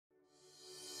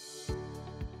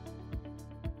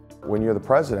When you're the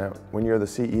president, when you're the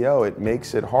CEO, it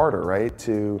makes it harder, right?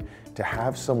 To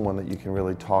have someone that you can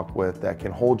really talk with, that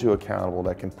can hold you accountable,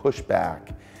 that can push back.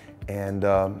 And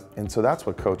so that's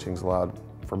what coaching's allowed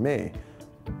for me,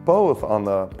 both on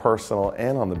the personal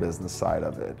and on the business side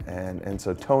of it. And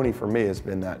so Tony, for me, has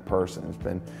been that person. Has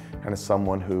been kind of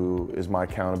someone who is my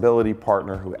accountability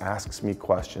partner, who asks me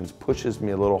questions, pushes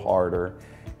me a little harder,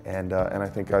 and I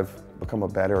think I've become a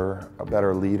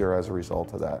better leader as a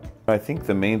result of that. I think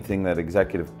the main thing that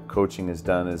executive coaching has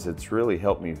done is it's really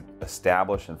helped me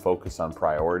establish and focus on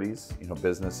priorities. You know,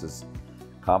 business is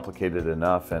complicated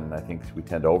enough, and I think we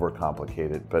tend to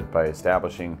overcomplicate it, but by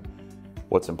establishing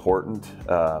what's important,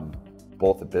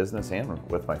 both the business and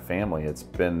with my family, it's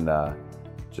been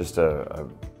just a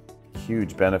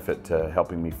huge benefit to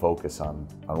helping me focus on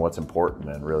what's important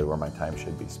and really where my time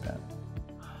should be spent.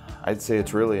 I'd say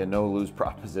it's really a no-lose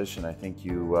proposition. I think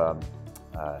you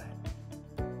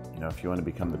know, if you want to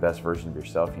become the best version of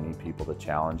yourself, you need people to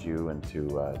challenge you and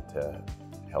to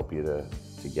help you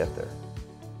to get there.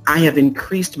 I have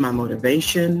increased my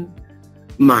motivation,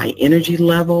 my energy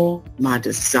level, my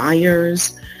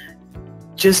desires.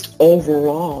 Just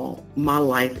overall, my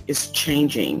life is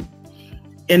changing.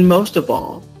 And most of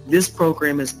all, this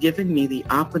program has given me the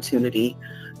opportunity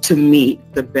to meet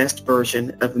the best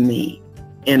version of me.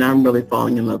 And I'm really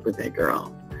falling in love with that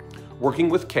girl. Working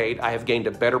with Kate, I have gained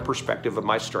a better perspective of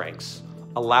my strengths,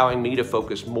 allowing me to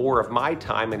focus more of my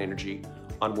time and energy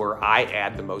on where I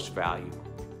add the most value.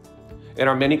 In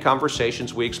our many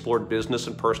conversations, we explored business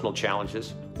and personal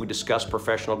challenges. We discussed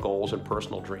professional goals and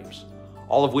personal dreams,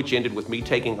 all of which ended with me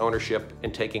taking ownership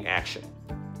and taking action.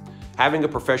 Having a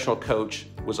professional coach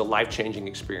was a life-changing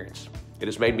experience. It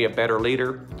has made me a better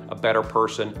leader, a better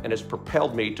person, and has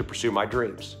propelled me to pursue my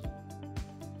dreams.